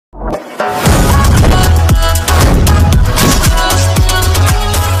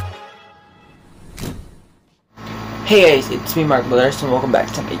Hey guys, it's me Mark Balderas and welcome back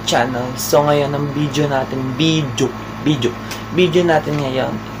to my channel. So ngayon ang video natin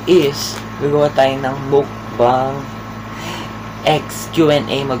ngayon is gagawa tayo ng mukbang X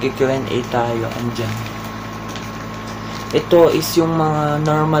Q&A. Mag-Q&A tayo andyan. Ito is yung mga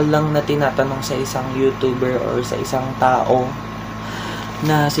normal lang na tinatanong sa isang YouTuber or sa isang tao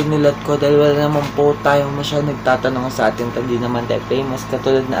na sinulat ko dahil wala naman po tayo masyadong nagtatanong sa atin, hindi naman tayo famous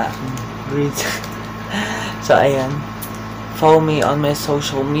katulad na grades. So ayan, follow me on my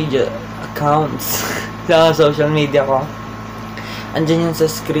social media accounts. Sa social media ko, andyan yun sa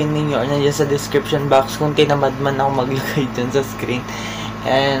screen ninyo or nandiyan sa description box kung tinamad man ako maglagay dyan sa screen.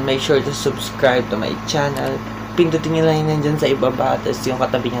 And make sure to subscribe to my channel. Pindutin nyo lang yun nandyan sa ibaba, tapos yung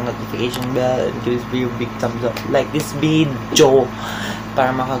katabi ng notification bell, and give this big thumbs up, like this video para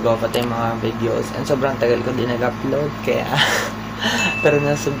makagawa pa tayong mga videos. And sobrang tagal ko din nag-upload, kaya tara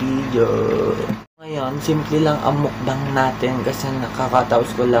na sa video. Ngayon, simple lang ang mukbang natin kasi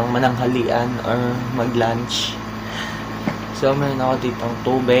nakakatapos ko lang mananghalian or mag-lunch. So, meron ako ditong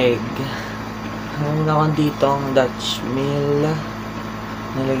tubig. Meron ako ditong Dutch meal.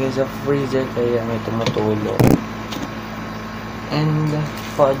 Nalagay sa freezer kaya may tumutulo. And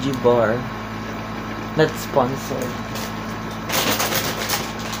fudgy bar. Not sponsored.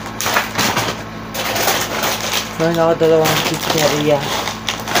 Meron ako dalawang pizzeria.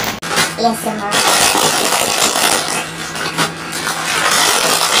 Yes, sir.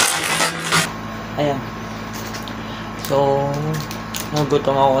 Ayan. So,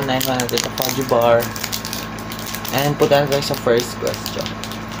 nagutom ako na yung natin sa fudgy bar. And punta tayo sa first question.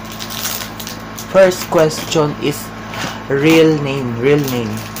 First question is real name.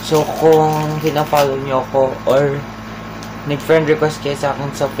 So, kung pina-follow nyo ako or nag-friend request kayo sa akin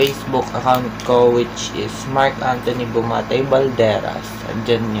sa Facebook account ko, which is Mark Anthony Bumatay Balderas.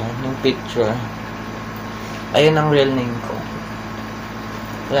 Andyan yun, yung picture. Ayun ang real name ko.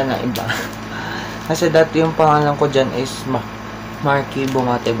 Wala na iba. Kasi dati yung pangalan ko dyan is Marky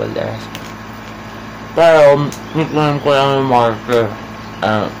Bumatay Balderas. Pero, nickname ko lang yung Marky.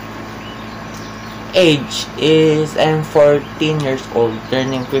 Age is, I'm 14 years old,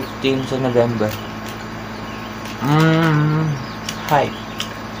 turning 15 sa November. Height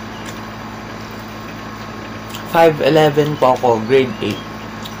 5'11" po ako, grade 8.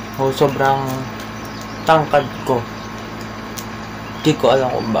 So, sobrang tangkad ko. Di ko alam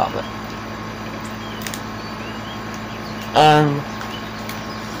kung bakit. And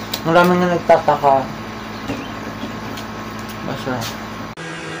maraming na nagtataka. Basta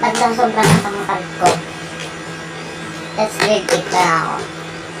Pag daw sobrang tangkad ko, that's grade 8 na ako.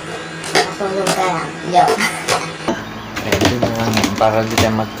 Matulog ka lang. Yo. eh, yun naman yun. Para di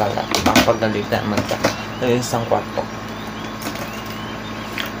tayo magkalat. Kapag dali tayo magkalat. Ito yung isang kwarto.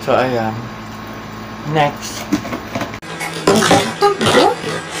 So, ayan. Next.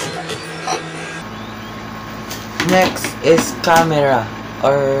 Next is camera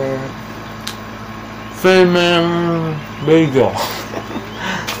or filming video.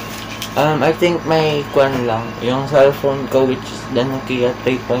 I think may kwan lang. Yung cellphone ko, which is the Nokia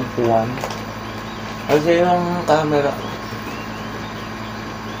 3.1. Kasi yung camera,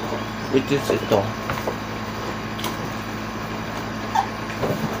 which is ito.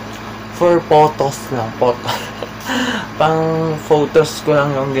 For photos lang. Pang photos ko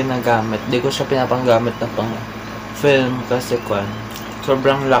lang yung ginagamit. Di ko siya pinapanggamit na pang film kasi kwan.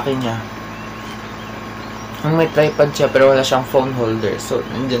 Sobrang laki niya. May tripod siya pero wala siyang phone holder. So,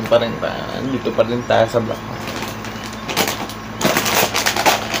 nandiyan pa rin dito pa rin tayo sa block.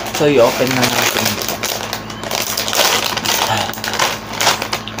 So, i-open na natin.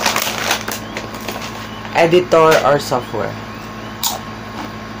 Editor or software?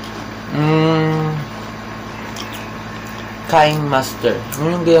 Kind Master.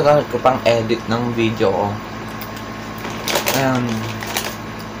 Yun yung ginagamit ko pang edit ng video ko.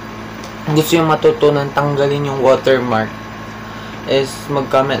 Gusto yung matutunan tanggalin yung watermark is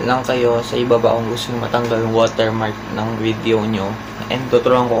mag-comment lang kayo sa ibaba kung gusto yung matanggal yung watermark ng video nyo, and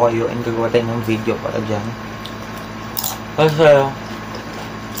tuturuan ko kayo and gagawa tayo ng video para dyan. Kasi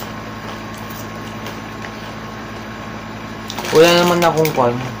wala naman akong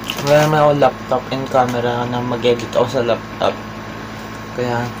wala naman ako laptop and camera na mag-edit ako sa laptop,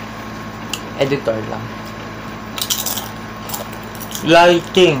 kaya editor lang.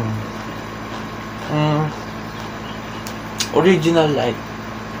 Lighting. Original light.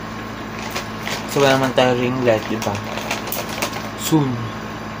 So, wala naman tayo ring light, diba? Soon.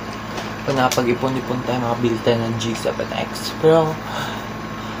 Kung nakapag-ipon-ipon tayo, makabili tayo ng G7X. Pero,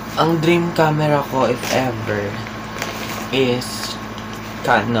 ang dream camera ko, if ever, is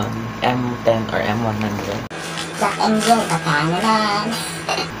Canon M10 or M100. Jack and Jill, baka naman.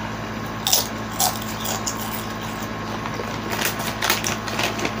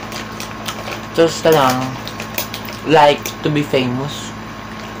 Just lang, like to be famous.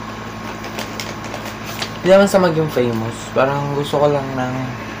 Hindi naman sa maging famous. Parang gusto ko lang ng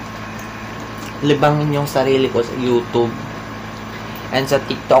libangin yung sarili ko sa YouTube. And sa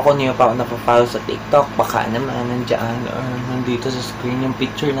TikTok, kung niyo pa ako napapollow sa TikTok, baka naman nandyan or nandito sa screen yung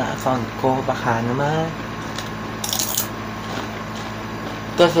picture na account ko, baka naman.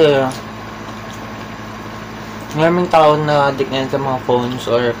 Kasi maraming tao na addict ngayon sa mga phones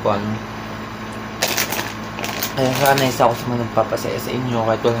or kung kaya sana isa ako sa mga nagpapasaya sa inyo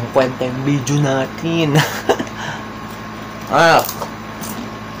kahit walang kwenta yung video natin.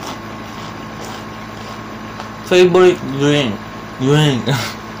 Favorite drink.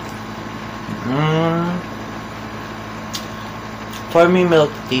 For me, milk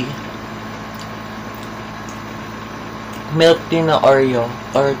tea. Milk tea na Oreo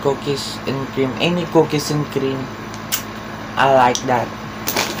or cookies and cream. Any cookies and cream. I like that.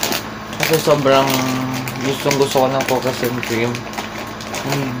 Kasi sobrang gusto ko ng cookies and cream.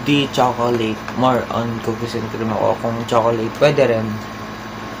 Hindi chocolate. More on cookies and cream ako. Kung chocolate, pwede rin.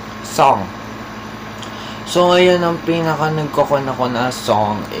 Song. So, ngayon ang pinaka nagkukuna ko na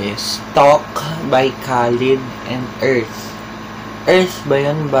song is Talk by Khalid and Earth. Earth ba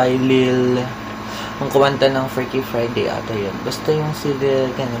yun? By Lil. Ang kumanta ng Freaky Friday ata yun. Basta yung si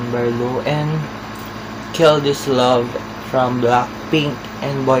Lil Canamberlo and Kill This Love from Blackpink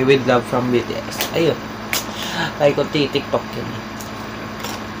and Boy With Love from BTS. Ayun. Like ko TikTok yun.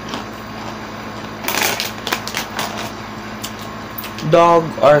 Dog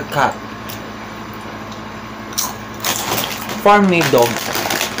or cat? For me, dog.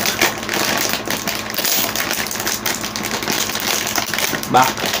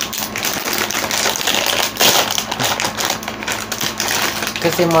 Bakit?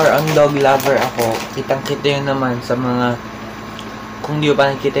 Kasi more on dog lover ako. Kitang-kita yun naman sa mga, kung di pa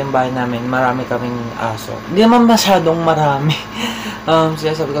nakikita yung bahay namin, marami kaming aso. Hindi naman masyadong marami.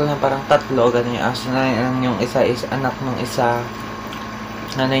 Sinasabi ko lang parang 3, ganun yung aso. Yung isa is anak ng isa.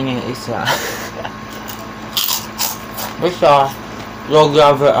 Nanay niya yung isa. Basta, dog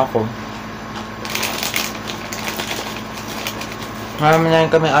lover ako. Marami na rin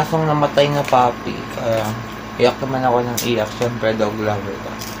kami asong namatay na puppy. Kaya, iyak naman ako ng iyak. Siyempre, dog lover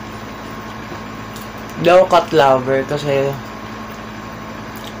ka. Hindi ako cat lover kasi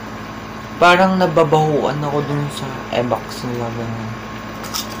parang nababahuan ako dun sa e-box nila.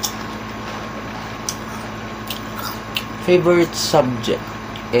 Favorite subject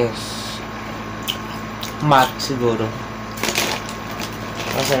is math siguro.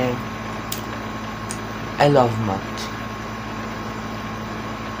 Kasi I love math.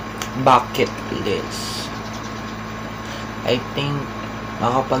 Bucket list. I think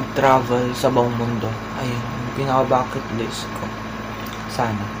makapag-travel sa buong mundo. Ayun, yung pinaka-bucket list ko.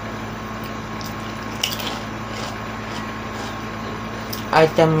 Sana.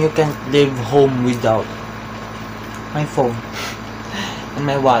 Item you can't leave home without. My phone. And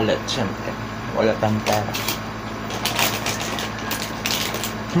my wallet, syempre. Wala tayong pera.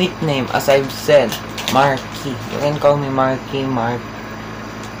 Nickname, as I've said, Marky. You can call me Marky, Mark,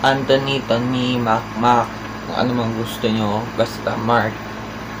 Anthony, Tony, Mac, kung ano mang gusto nyo, basta Mark.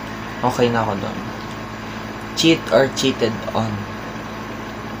 Okay na ako doon. Cheat or cheated on?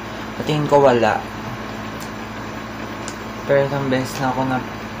 Patingin ko wala. Pero isang beses na ako na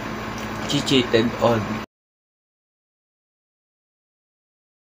cheated on.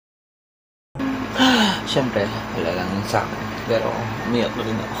 Siyempre, wala lang yun sa akin. Pero, umiyak na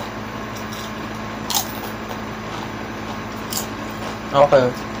rin ako. Okay.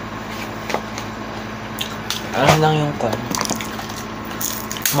 Ano lang yung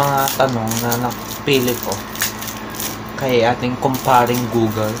mga tanong na napili ko kay ating kumparing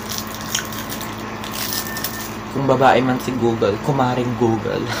Google. Kung babae man si Google, kumaring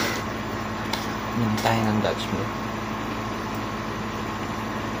Google. Yung tayo ng Dutch mo.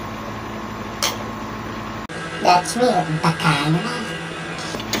 That's me, baka naman.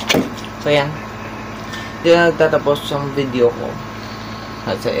 So yan. Hindi na nagtatapos yung video ko.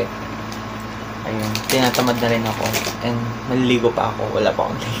 Kasi, ayun, tinatamad na rin ako. And, maliligo pa ako. Wala pa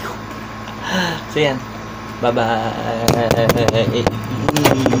akong ligo. So yan. Bye-bye.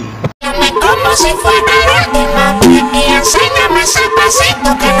 Como si fuera la última vez y enséñame ese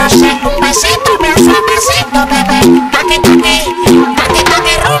pasito que no sé, un besito bien suavecito, bebé, pa' que